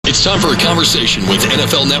It's time for a conversation with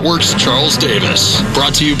NFL Network's Charles Davis.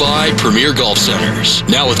 Brought to you by Premier Golf Centers.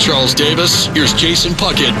 Now with Charles Davis, here's Jason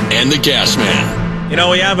Puckett and the Gas Man. You know,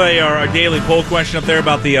 we have our daily poll question up there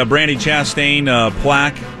about the Brandy Chastain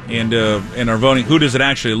plaque and our voting. Who does it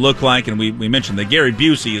actually look like? And we mentioned that Gary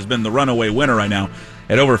Busey has been the runaway winner right now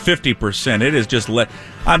at over 50%. It is just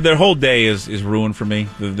their whole day is ruined for me,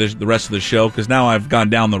 the rest of the show, because now I've gone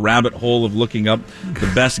down the rabbit hole of looking up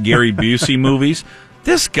the best Gary Busey movies.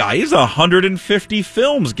 This guy is 150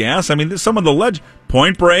 films, Gas. I mean, some of the legends.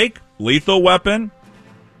 Point Break, Lethal Weapon.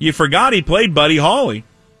 You forgot he played Buddy Holly.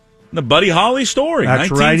 The Buddy Holly story. That's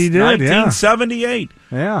right, he did, 1978.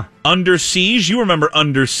 Yeah. Under Siege. You remember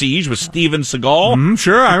Under Siege with Steven Seagal?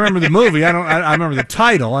 Sure, I remember the movie. I remember the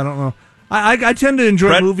title. I don't know. I tend to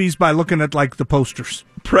enjoy movies by looking at, like, the posters.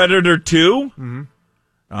 Predator 2. Mm-hmm.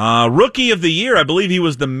 Rookie of the Year. I believe he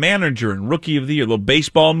was the manager in Rookie of the Year. A little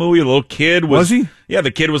baseball movie. A little kid was he? Yeah, the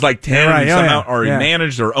kid was like 10 and somehow, or he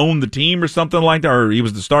managed or owned the team or something like that, or he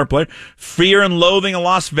was the star player. Fear and Loathing in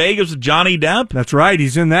Las Vegas with Johnny Depp. That's right.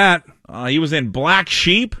 He's in that. He was in Black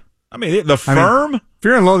Sheep. I mean, The Firm.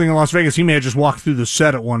 Fear and Loathing in Las Vegas, he may have just walked through the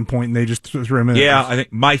set at one point and they just threw him in. Yeah, I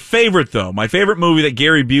think my favorite movie that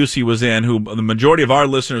Gary Busey was in, who the majority of our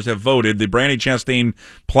listeners have voted, the Brandy Chastain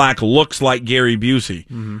plaque looks like Gary Busey.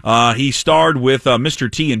 Mm-hmm. He starred with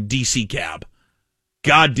Mr. T in DC Cab.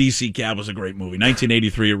 God, DC Cab was a great movie.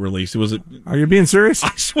 1983 it released. Are you being serious? I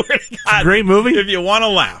swear to God. It's a great movie? If you want to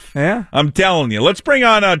laugh. Yeah. I'm telling you. Let's bring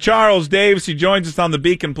on Charles Davis. He joins us on the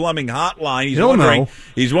Beacon Plumbing Hotline.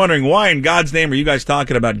 He's wondering why in God's name are you guys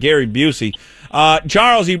talking about Gary Busey.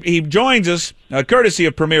 Charles, he joins us courtesy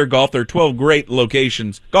of Premier Golf. There are 12 great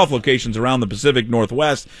golf locations around the Pacific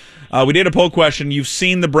Northwest. We did a poll question. You've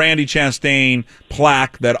seen the Brandy Chastain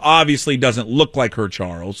plaque that obviously doesn't look like her,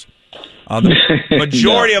 Charles. The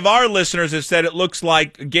majority of our listeners have said it looks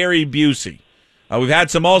like Gary Busey. We've had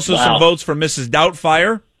some votes from Mrs.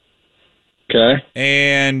 Doubtfire. Okay.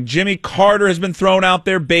 And Jimmy Carter has been thrown out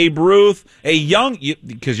there. Babe Ruth.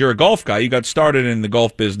 Because you're a golf guy, you got started in the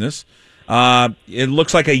golf business. It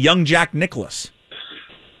looks like a young Jack Nicklaus.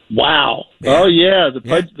 Wow. Yeah. Oh, yeah,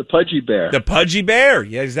 the Pudgy Bear. The Pudgy Bear.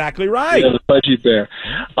 Yeah, exactly right. Yeah, the Pudgy Bear.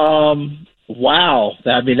 Wow.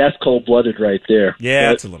 I mean, that's cold-blooded right there.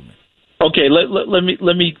 Yeah, it's a little bit. Okay,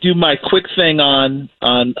 let me do my quick thing on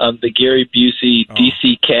the Gary Busey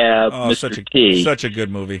DC Cab, Mr. T. Such a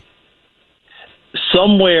good movie.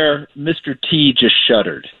 Somewhere, Mr. T just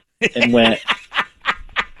shuddered and went,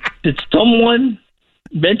 "Did someone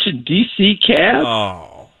mention DC Cab?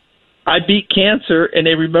 Oh, I beat cancer, and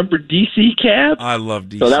they remembered DC Cab. I love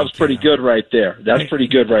DC. So that was pretty good right there. That's pretty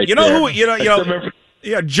good right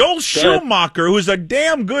there. Joel Schumacher, who's a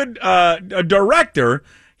damn good director.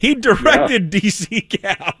 He directed DC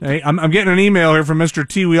Cab. Hey, I'm getting an email here from Mr.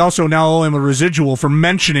 T. We also now owe him a residual for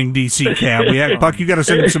mentioning DC Cab. Buck, you got to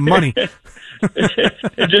send him some money.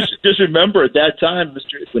 just remember at that time,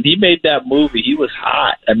 when he made that movie, he was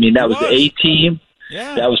hot. I mean, that was the A-Team.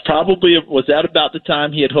 Yeah. That was that about the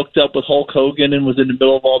time he had hooked up with Hulk Hogan and was in the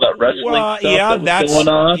middle of all that wrestling stuff that was going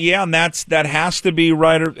on? Yeah, and that has to be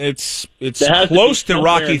right. It's close to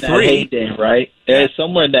Rocky III. Heyday, right? Yeah,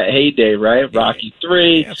 somewhere in that heyday, right? Rocky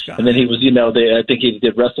III, and then he was, I think he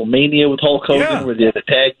did WrestleMania with Hulk Hogan, where they had a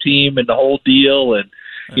tag team and the whole deal, and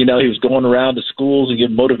he was going around to schools and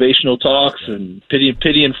giving motivational talks and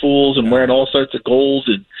pitying fools and wearing all sorts of gold,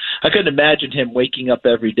 and I couldn't imagine him waking up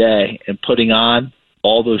every day and putting on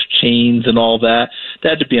all those chains and all that. That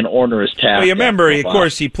had to be an onerous task. Well, you remember, of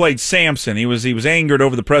course, he played Samson. He was angered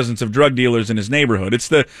over the presence of drug dealers in his neighborhood. It's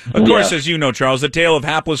course, as you know, Charles, the tale of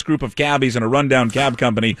hapless group of cabbies in a rundown cab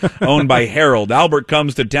company owned by Harold. Albert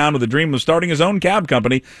comes to town with a dream of starting his own cab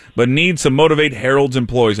company, but needs to motivate Harold's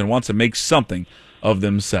employees and wants to make something of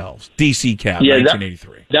themselves. DC Cab,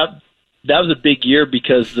 1983. That was a big year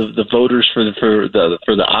because the voters for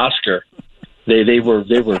the Oscar. They were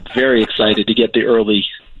very excited to get the early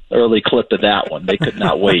clip of that one. They could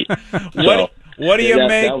not wait. What do you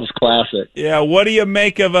make? That was classic. Yeah. What do you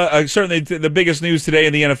make of certainly the biggest news today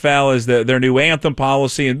in the NFL is their new Anthem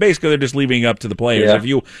policy, and basically they're just leaving it up to the players. Yeah. If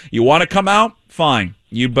you want to come out, fine.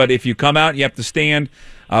 But if you come out, you have to stand.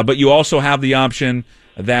 But you also have the option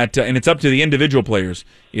that, and it's up to the individual players.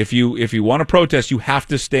 If you want to protest, you have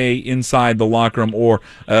to stay inside the locker room or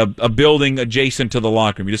a building adjacent to the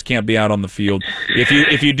locker room. You just can't be out on the field.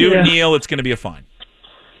 If you do kneel, it's going to be a fine.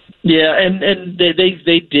 Yeah, and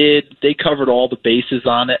they covered all the bases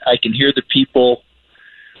on it. I can hear the people.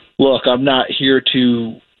 Look, I'm not here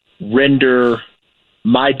to render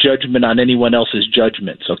my judgment on anyone else's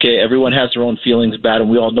judgments. Okay, everyone has their own feelings about it,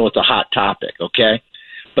 and we all know it's a hot topic. Okay,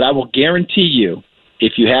 but I will guarantee you,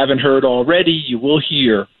 if you haven't heard already, you will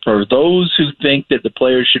hear, for those who think that the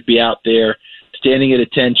players should be out there standing at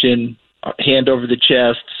attention, hand over the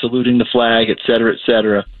chest, saluting the flag, et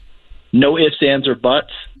cetera, no ifs, ands, or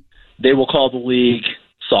buts, they will call the league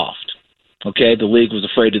soft. Okay, the league was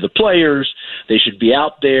afraid of the players. They should be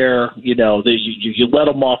out there. You let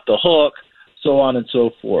them off the hook, so on and so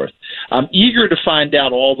forth. I'm eager to find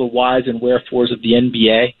out all the whys and wherefores of the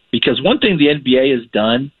NBA, because one thing the NBA has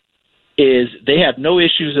done is they have no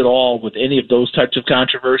issues at all with any of those types of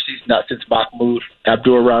controversies, not since Mahmoud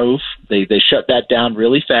Abdul-Rauf. They shut that down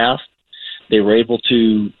really fast. They were able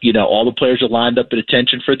to, all the players are lined up at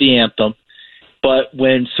attention for the anthem. But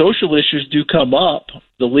when social issues do come up,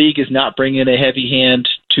 the league is not bringing a heavy hand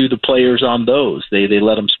to the players on those. They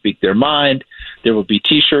let them speak their mind. There will be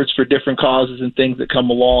T-shirts for different causes and things that come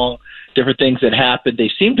along, different things that happen. They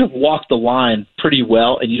seem to have walked the line pretty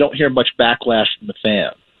well, and you don't hear much backlash from the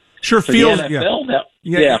fans. Sure for feels, the NFL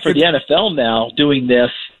now, for the NFL now doing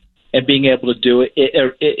this and being able to do it,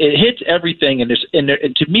 it hits everything.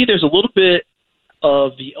 And to me, there's a little bit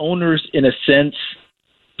of the owners, in a sense,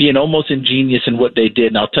 being almost ingenious in what they did,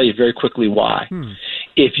 and I'll tell you very quickly why.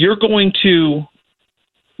 If you're going to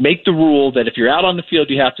make the rule that if you're out on the field,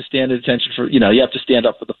 you have to stand at attention for, you have to stand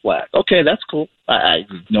up for the flag. Okay, that's cool. I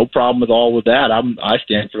no problem at all with that. I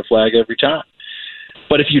stand for the flag every time.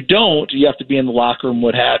 But if you don't, you have to be in the locker room,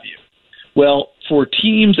 what have you. Well, for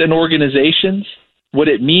teams and organizations, what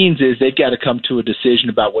it means is they've got to come to a decision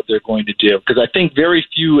about what they're going to do. Because I think very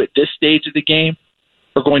few at this stage of the game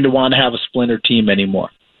are going to want to have a splinter team anymore.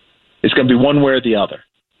 It's going to be one way or the other.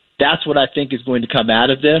 That's what I think is going to come out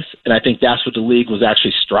of this, and I think that's what the league was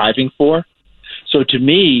actually striving for. So to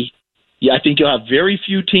me, I think you'll have very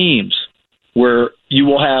few teams where you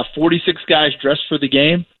will have 46 guys dressed for the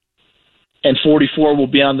game, and 44 will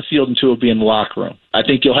be on the field and 2 will be in the locker room. I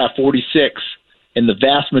think you'll have 46 in the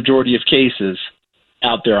vast majority of cases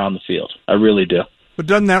out there on the field. I really do. But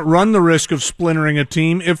doesn't that run the risk of splintering a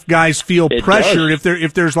team if guys feel pressured?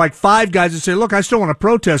 If there's like 5 guys that say, look, I still want to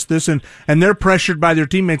protest this, and they're pressured by their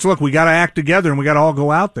teammates, look, we got to act together and we got to all go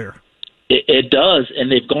out there. It does,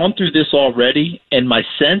 and they've gone through this already, and my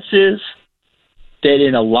sense is that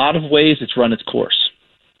in a lot of ways it's run its course.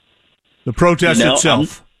 The protest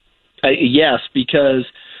itself. Yes, because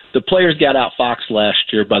the players got outfoxed last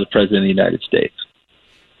year by the President of the United States.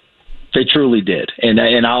 They truly did. And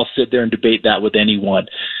I'll sit there and debate that with anyone,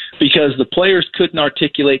 because the players couldn't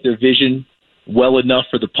articulate their vision well enough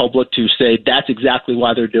for the public to say that's exactly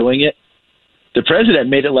why they're doing it. The president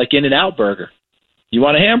made it like In-N-Out Burger. You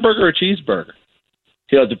want a hamburger or a cheeseburger?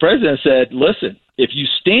 The president said, listen, if you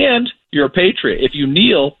stand, you're a patriot. If you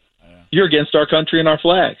kneel, you're against our country and our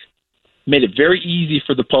flag. Made it very easy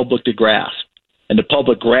for the public to grasp, and the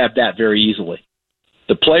public grabbed that very easily.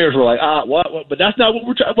 The players were like, what? But that's not what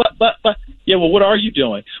we're trying. But yeah, well, what are you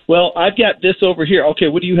doing? Well, I've got this over here. Okay,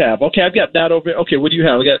 what do you have? Okay, I've got that over here. Okay, what do you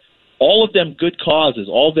have? I got all of them good causes,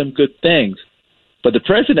 all of them good things. But the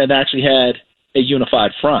president actually had a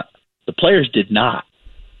unified front. The players did not.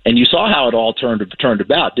 And you saw how it all turned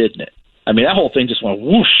about, didn't it? I mean, that whole thing just went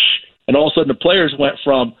whoosh, and all of a sudden the players went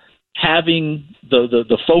from having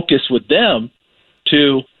the focus with them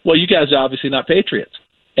to, well, you guys are obviously not patriots.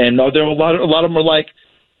 And there were a lot of them were like,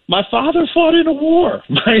 my father fought in a war.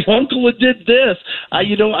 My uncle did this.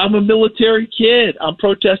 I'm a military kid. I'm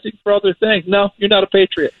protesting for other things. No, you're not a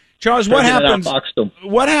patriot. Charles, what happens?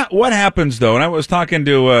 What happens though? And I was talking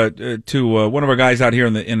to one of our guys out here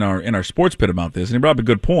in our sports pit about this, and he brought up a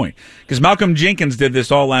good point, because Malcolm Jenkins did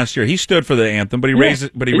this all last year. He stood for the anthem, but he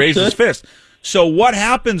raised his fist. So what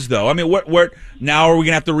happens though? I mean, what now are we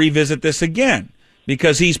going to have to revisit this again?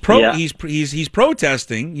 Because he's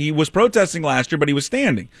protesting. He was protesting last year, but he was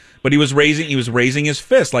standing. But he was raising his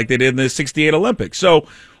fist like they did in the '68 Olympics. So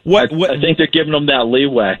I think they're giving them that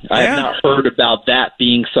leeway. Yeah. I have not heard about that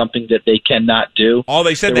being something that they cannot do. All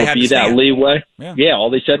they said they had to stand. That leeway. Yeah,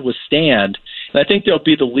 all they said was stand. And I think there'll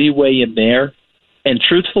be the leeway in there. And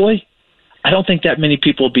truthfully, I don't think that many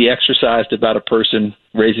people will be exercised about a person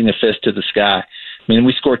raising a fist to the sky. I mean,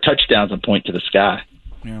 we score touchdowns and point to the sky.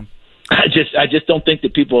 Yeah. I just don't think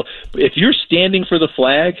that people, if you're standing for the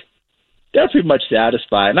flag, they're pretty much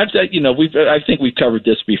satisfied. And I think we've covered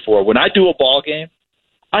this before. When I do a ball game,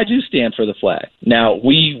 I do stand for the flag. Now,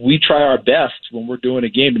 we try our best when we're doing a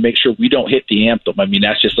game to make sure we don't hit the anthem. I mean,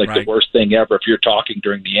 that's just like the worst thing ever if you're talking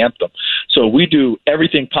during the anthem. So we do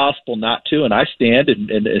everything possible not to, and I stand and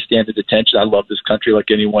stand at attention. I love this country like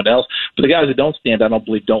anyone else. But the guys that don't stand, I don't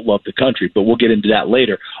believe don't love the country. But we'll get into that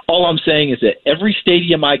later. All I'm saying is that every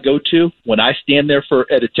stadium I go to, when I stand there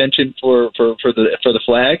at attention for the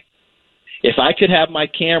flag, if I could have my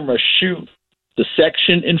camera shoot the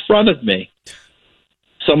section in front of me,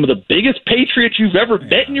 some of the biggest patriots you've ever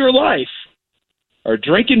met in your life are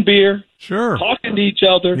drinking beer, talking to each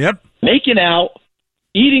other, making out,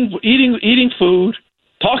 eating food,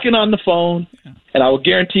 talking on the phone, and I will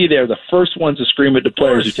guarantee you they're the first ones to scream at the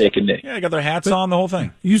players who take a knee. Yeah, they got their hats on, the whole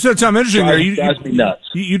thing. You said something interesting there. You drives me nuts.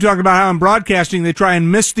 You talk about how in broadcasting they try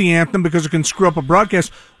and miss the anthem because it can screw up a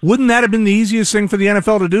broadcast. Wouldn't that have been the easiest thing for the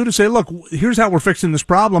NFL to do, to say, look, here's how we're fixing this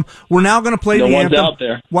problem. We're now going to play the anthem out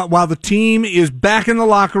there. While the team is back in the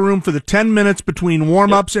locker room for the 10 minutes between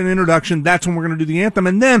warm-ups and introduction. That's when we're going to do the anthem.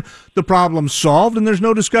 And then the problem's solved, and there's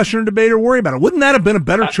no discussion or debate or worry about it. Wouldn't that have been a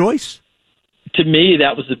better choice? To me,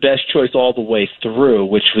 that was the best choice all the way through,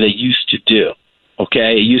 which they used to do.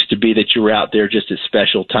 Okay? It used to be that you were out there just at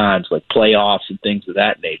special times, like playoffs and things of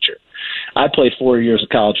that nature. I played 4 years of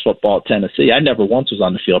college football at Tennessee. I never once was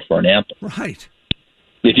on the field for an anthem. Right.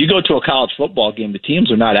 If you go to a college football game, the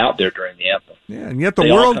teams are not out there during the anthem. Yeah, and yet the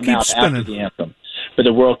world keeps spinning. The anthem, but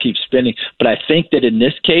the world keeps spinning. But I think that in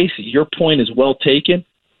this case, your point is well taken,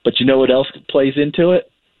 but you know what else plays into it?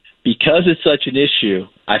 Because it's such an issue,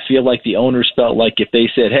 I feel like the owners felt like if they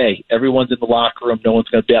said, hey, everyone's in the locker room, no one's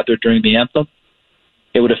going to be out there during the anthem,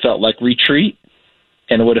 it would have felt like retreat,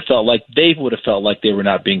 and it would have felt like they were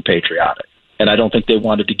not being patriotic. And I don't think they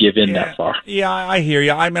wanted to give in that far. Yeah, I hear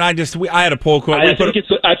you. I mean, I had a poll quote. I think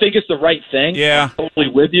it's the right thing. Yeah. I'm totally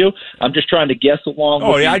with you. I'm just trying to guess along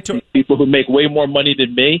with these people who make way more money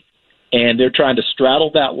than me, and they're trying to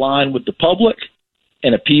straddle that line with the public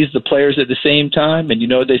and appease the players at the same time. And you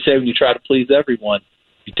know what they say, when you try to please everyone,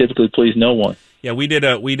 you typically please no one. Yeah, we did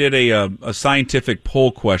a scientific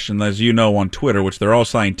poll question, as you know, on Twitter, which they're all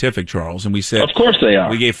scientific, Charles, and we said, of course they are.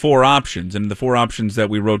 We gave 4 options, and the 4 options that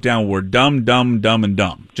we wrote down were dumb, dumb, dumb, and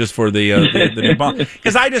dumb, just for the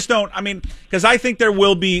because I just don't. I mean, because I think there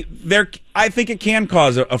will be there. I think it can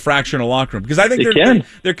cause a fraction in a locker room, because I think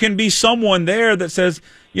there can be someone there that says,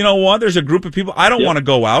 you know what, there's a group of people, I don't want to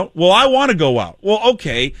go out. Well, I want to go out. Well,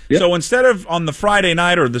 okay. So instead of on the Friday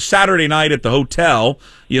night or the Saturday night at the hotel,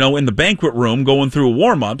 in the banquet room going through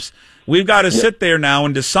warm-ups, we've got to sit there now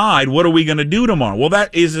and decide, what are we going to do tomorrow? Well,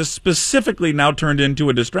 that is specifically now turned into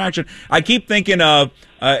a distraction. I keep thinking of,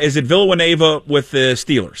 is it Villanueva with the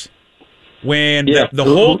Steelers? When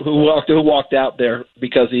who walked out there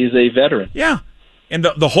because he's a veteran. Yeah. And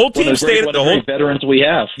the whole team stayed. The whole veterans we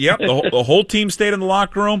have. Yep, the whole team stayed in the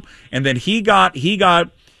locker room, and then he got.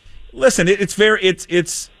 Listen,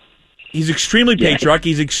 he's extremely patriotic.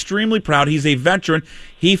 He's extremely proud. He's a veteran.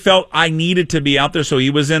 He felt I needed to be out there, so he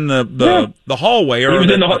was in the hallway. Or he was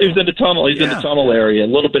in the tunnel. He's in the tunnel area, a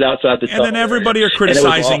little bit outside the tunnel. And then everybody are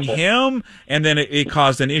criticizing him, and then it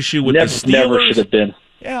caused an issue with the Steelers. Never should have been.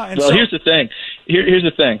 Yeah. And here's the thing. Here's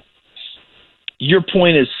the thing. Your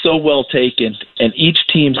point is so well taken, and each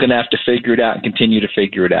team's going to have to figure it out and continue to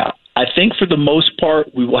figure it out. I think for the most part,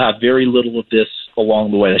 we will have very little of this along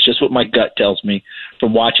the way. That's just what my gut tells me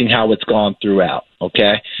from watching how it's gone throughout,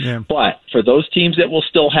 okay? Yeah. But for those teams that will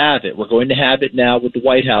still have it, we're going to have it now with the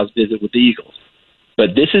White House visit with the Eagles.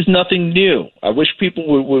 But this is nothing new. I wish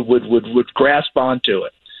people would grasp onto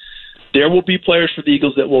it. There will be players for the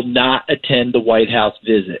Eagles that will not attend the White House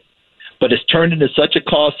visit. But it's turned into such a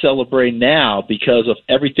cause celebrate now because of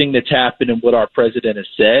everything that's happened and what our president has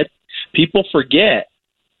said. People forget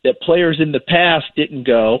that players in the past didn't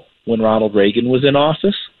go when Ronald Reagan was in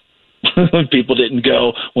office. People didn't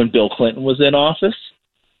go when Bill Clinton was in office.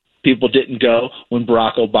 People didn't go when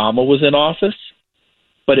Barack Obama was in office.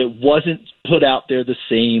 But it wasn't put out there the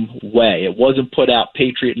same way. It wasn't put out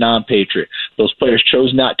patriot, non-patriot. Those players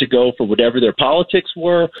chose not to go for whatever their politics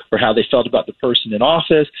were or how they felt about the person in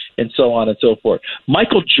office and so on and so forth.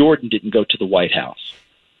 Michael Jordan didn't go to the White House.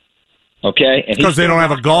 Okay? Because they don't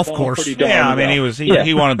have a golf course. Yeah, I mean,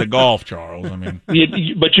 he wanted the golf, Charles. I mean,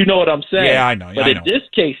 but you know what I'm saying. Yeah, I know. But in this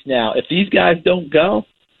case now, if these guys don't go,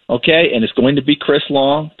 okay, and it's going to be Chris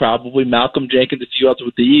Long, probably Malcolm Jenkins, a few others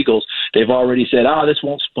with the Eagles. They've already said, this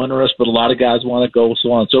won't splinter us, but a lot of guys want to go,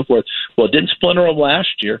 so on and so forth. Well, it didn't splinter them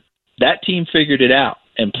last year. That team figured it out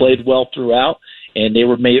and played well throughout, and they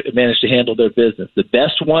managed to handle their business. The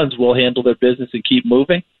best ones will handle their business and keep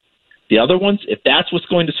moving. The other ones, if that's what's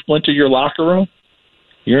going to splinter your locker room,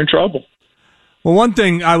 you're in trouble. Well, one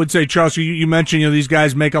thing I would say, Charles, you mentioned these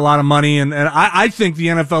guys make a lot of money, and I think the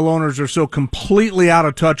NFL owners are so completely out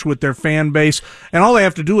of touch with their fan base, and all they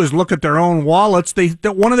have to do is look at their own wallets.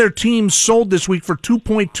 One of their teams sold this week for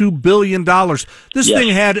 $2.2 billion. This thing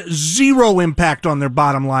had zero impact on their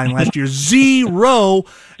bottom line last year. Zero.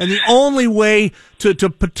 And the only way to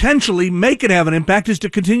potentially make it have an impact is to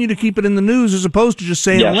continue to keep it in the news as opposed to just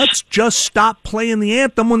saying, let's just stop playing the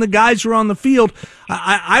anthem when the guys are on the field.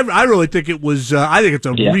 I really think it was, I think it's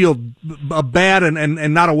a bad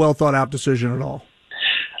and not a well thought out decision at all.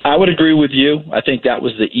 I would agree with you. I think that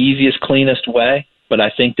was the easiest, cleanest way, but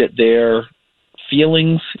I think that their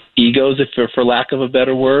feelings, egos, for lack of a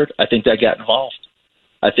better word, I think that got involved.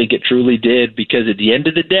 I think it truly did, because at the end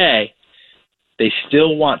of the day, they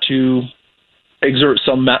still want to exert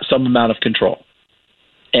some amount of control.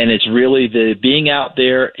 And it's really the being out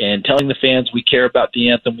there and telling the fans we care about the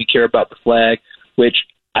anthem, we care about the flag, which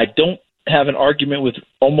I don't have an argument with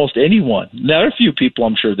almost anyone. Now, there are a few people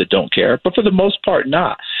I'm sure that don't care, but for the most part,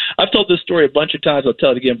 not. I've told this story a bunch of times. I'll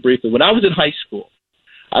tell it again briefly. When I was in high school,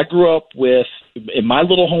 I grew up in my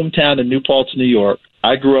little hometown in New Paltz, New York,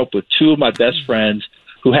 I grew up with two of my best friends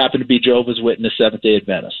who happened to be Jehovah's Witness Seventh-day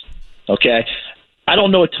Adventists. Okay? I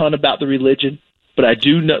don't know a ton about the religion, but I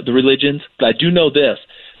do know the religions, but I do know this.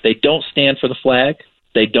 They don't stand for the flag.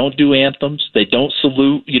 They don't do anthems. They don't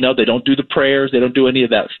salute. They don't do the prayers. They don't do any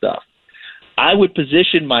of that stuff. I would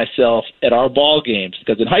position myself at our ball games,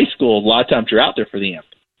 because in high school, a lot of times you're out there for the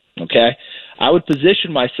anthem. Okay? I would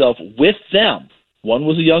position myself with them. One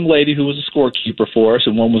was a young lady who was a scorekeeper for us,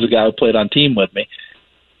 and one was a guy who played on team with me,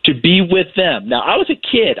 to be with them. Now, I was a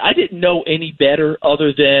kid. I didn't know any better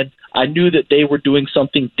other than I knew that they were doing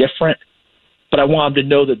something different, but I wanted them to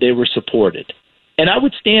know that they were supported. And I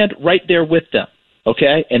would stand right there with them,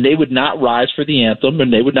 okay? And they would not rise for the anthem,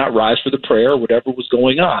 and they would not rise for the prayer or whatever was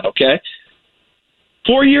going on, okay?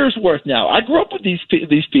 4 years worth now. I grew up with these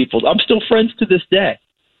people. I'm still friends to this day.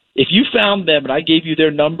 If you found them and I gave you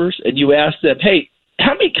their numbers and you asked them, hey,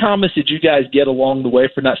 how many comments did you guys get along the way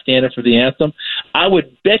for not standing for the anthem? I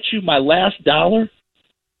would bet you my last dollar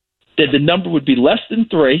that the number would be less than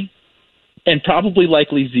 3 and probably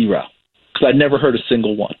likely 0, because I'd never heard a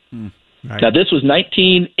single one. Right. Now, this was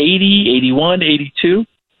 1980, 81, 82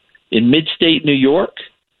 in mid-state New York.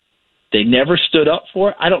 They never stood up for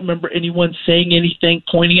it. I don't remember anyone saying anything,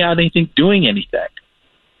 pointing out anything, doing anything.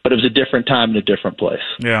 But it was a different time and a different place.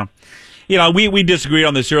 Yeah. We disagreed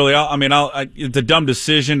on this earlier. I mean, it's a dumb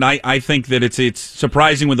decision. I think that it's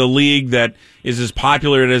surprising with a league that is as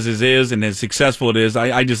popular as it is and as successful it is.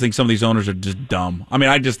 I just think some of these owners are just dumb. I mean,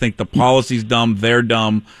 I just think the policy's dumb. They're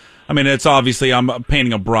dumb. I mean, it's obviously I'm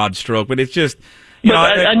painting a broad stroke, but it's just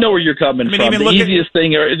I know where you're coming from. The easiest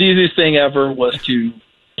thing ever was to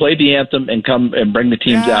play the anthem and come and bring the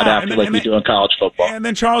teams out after, like we do in college football. And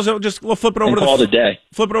then Charles, we'll flip it over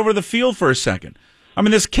flip it over to the field for a second. I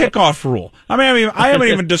mean, this kickoff rule. I haven't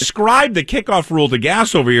even described the kickoff rule to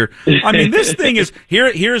Gas over here. I mean, this thing is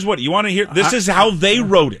here's what you want to hear. This is how they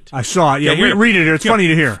wrote it. I saw it. Yeah, read it here. It's funny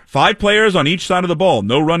to hear. 5 players on each side of the ball.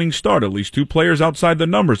 No running start. At least 2 players outside the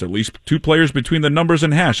numbers. At least 2 players between the numbers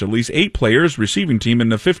and hash. At least 8 players receiving team in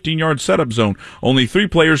the 15-yard setup zone. Only 3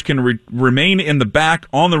 players can remain in the back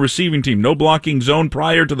on the receiving team. No blocking zone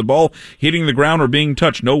prior to the ball hitting the ground or being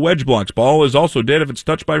touched. No wedge blocks. Ball is also dead if it's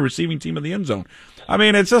touched by receiving team in the end zone. I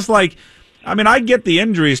mean, it's just like, I get the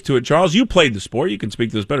injuries to it, Charles. You played the sport. You can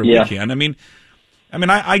speak to this better than we can.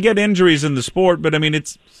 I get injuries in the sport, but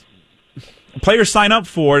it's players sign up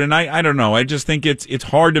for it, and I don't know. I just think it's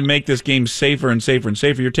hard to make this game safer and safer and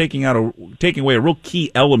safer. You're taking away a real key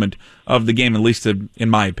element of the game, at least in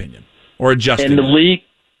my opinion, or adjusting. And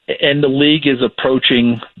the league is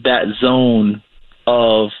approaching that zone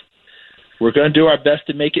of we're going to do our best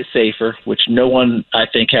to make it safer, which no one I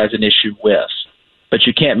think has an issue with. But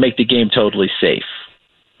you can't make the game totally safe,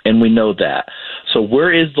 and we know that. So where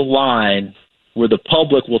is the line where the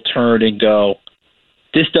public will turn and go,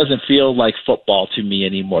 this doesn't feel like football to me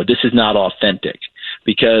anymore. This is not authentic.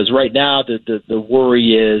 Because right now the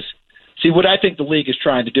worry is, see, what I think the league is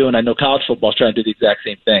trying to do, and I know college football is trying to do the exact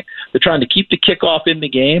same thing, they're trying to keep the kickoff in the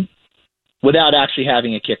game without actually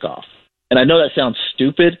having a kickoff. And I know that sounds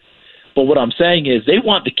stupid, but what I'm saying is they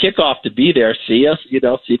want the kickoff to be there, see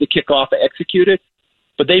the kickoff executed,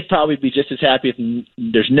 but they'd probably be just as happy if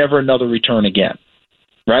there's never another return again,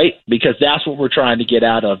 right? Because that's what we're trying to get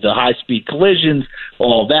out of, the high-speed collisions,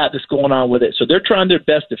 all that's going on with it. So they're trying their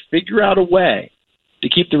best to figure out a way to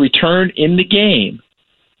keep the return in the game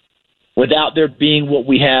without there being what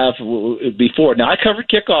we have before. Now, I covered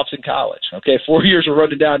kickoffs in college, okay? 4 years of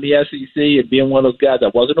running down the SEC and being one of those guys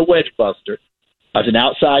that wasn't a wedge buster. I was an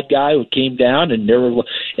outside guy who came down and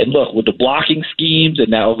look, with the blocking schemes, and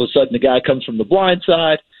now all of a sudden the guy comes from the blind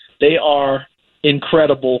side, they are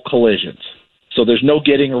incredible collisions. So there's no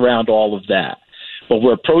getting around all of that. But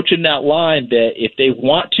we're approaching that line that if they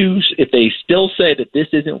still say that this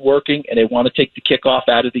isn't working and they want to take the kickoff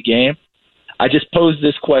out of the game, I just pose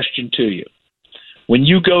this question to you. when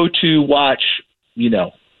you go to watch,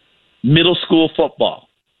 middle school football,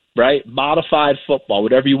 right? Modified football,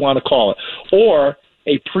 whatever you want to call it, or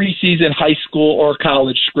a preseason high school or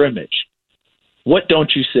college scrimmage, what don't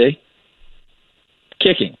you see?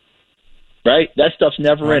 Kicking, right? That stuff's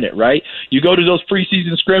never in it, right? You go to those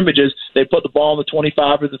preseason scrimmages, they put the ball on the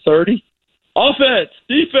 25 or the 30. Offense,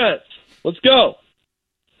 defense, let's go.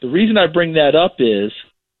 The reason I bring that up is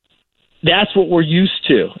that's what we're used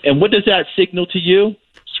to. And what does that signal to you?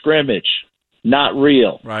 Scrimmage, not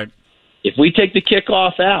real. Right. If we take the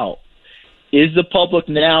kickoff out, is the public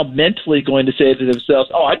now mentally going to say to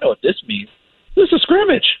themselves, oh, I know what this means. This is a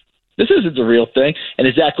scrimmage. This isn't the real thing. And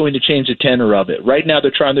is that going to change the tenor of it? Right now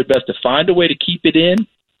they're trying their best to find a way to keep it in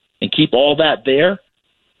and keep all that there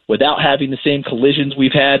without having the same collisions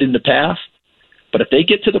we've had in the past. But if they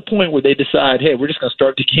get to the point where they decide, hey, we're just going to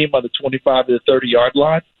start the game on the 25 to the 30-yard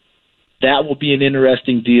line, that will be an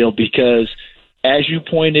interesting deal because, as you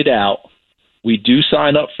pointed out, we do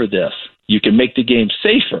sign up for this. You can make the game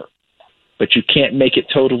safer, but you can't make it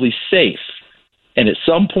totally safe. And at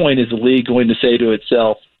some point, is the league going to say to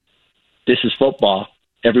itself, this is football.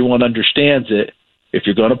 Everyone understands it. If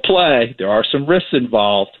you're going to play, there are some risks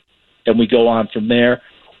involved, and we go on from there.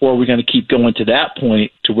 Or are we going to keep going to that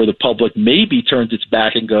point to where the public maybe turns its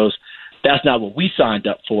back and goes, that's not what we signed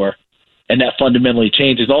up for, and that fundamentally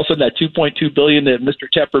changes. All of a sudden, that $2.2 billion that Mr.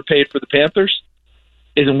 Tepper paid for the Panthers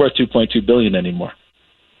isn't worth $2.2 billion anymore.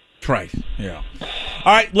 Right. Yeah.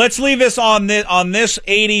 All right. Let's leave this on this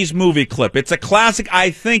 80s movie clip. It's a classic.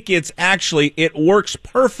 I think it works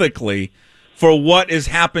perfectly for what has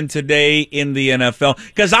happened today in the NFL.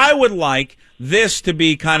 Because I would like this to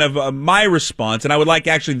be kind of my response, and I would like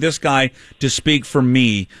actually this guy to speak for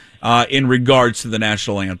me in regards to the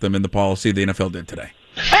national anthem and the policy the NFL did today.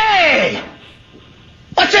 Hey!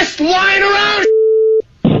 What's this lying around?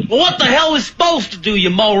 Well, what the hell is supposed to do, you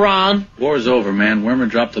moron? War's over, man. Wormer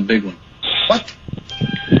dropped the big one. What?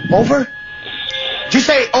 Over? Did you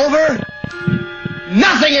say over?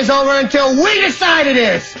 Nothing is over until we decide it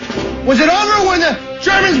is. Was it over when the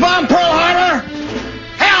Germans bombed Pearl Harbor?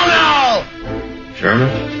 Hell no! German?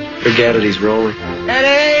 Forget it, he's rolling. And it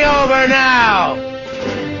ain't over now.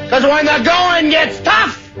 Because when the going gets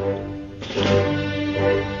tough,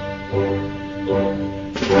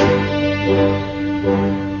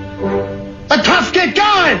 the tough get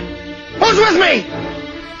going. Who's with me?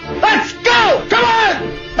 Let's go! Come on!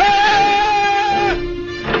 Ah!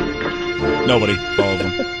 Nobody follows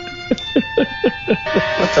him.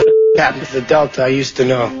 What the happened to the Delta I used to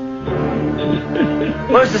know?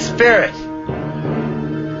 Where's the spirit?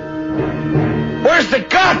 Where's the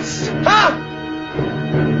guts? Huh?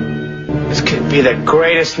 This could be the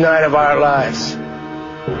greatest night of our lives.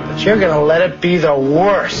 But you're gonna let it be the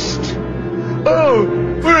worst. Oh,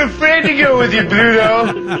 we're afraid to go with you,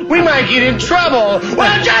 Pluto. We might get in trouble.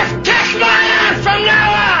 Well, just kick my ass from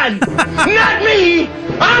now on! Not me!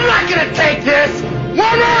 I'm not gonna take this!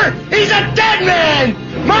 Warmer, he's a dead man!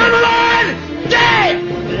 Marmalade, dead!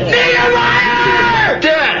 Niedermeyer,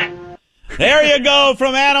 dead! There you go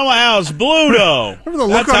from Animal House, Bluto. Remember the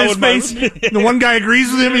look on his face? The one guy agrees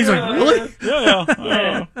with him. He's like, really?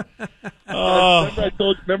 Yeah.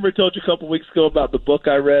 Remember I told you a couple weeks ago about the book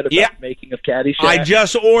I read about making of Caddyshack? I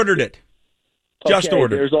just ordered it.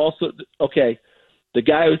 There's also, the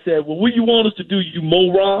guy who said, well, what do you want us to do, you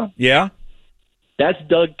moron? Yeah. That's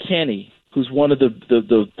Doug Kenny, who's one of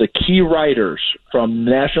the key writers from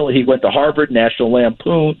he went to Harvard, National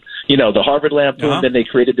Lampoon, the Harvard Lampoon, then they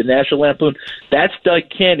created the National Lampoon. That's Doug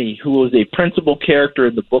Kenny, who was a principal character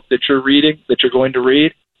in the book that you're going to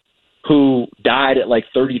read, who died at like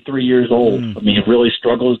 33 years old. I mean, he really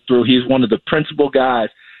struggles through. He's one of the principal guys.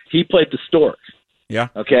 He played the stork. Yeah.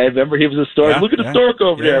 Okay, remember he was a stork? Look at the stork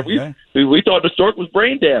over there. We thought the stork was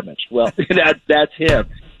brain damaged. Well, that's him.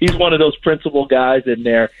 He's one of those principal guys in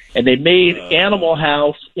there, and they made Animal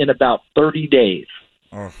House in about 30 days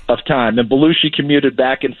of time. And Belushi commuted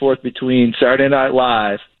back and forth between Saturday Night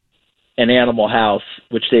Live and Animal House,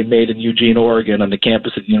 which they made in Eugene, Oregon, on the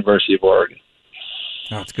campus of the University of Oregon.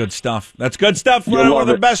 That's good stuff. That's good stuff. One of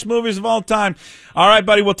the best movies of all time. All right,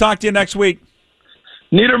 buddy, we'll talk to you next week.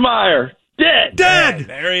 Niedermeyer. Dead.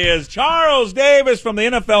 There he is. Charles Davis from the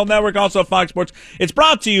NFL Network, also Fox Sports. It's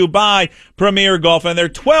brought to you by Premier Golf, and there are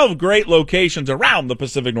 12 great locations around the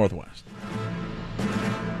Pacific Northwest.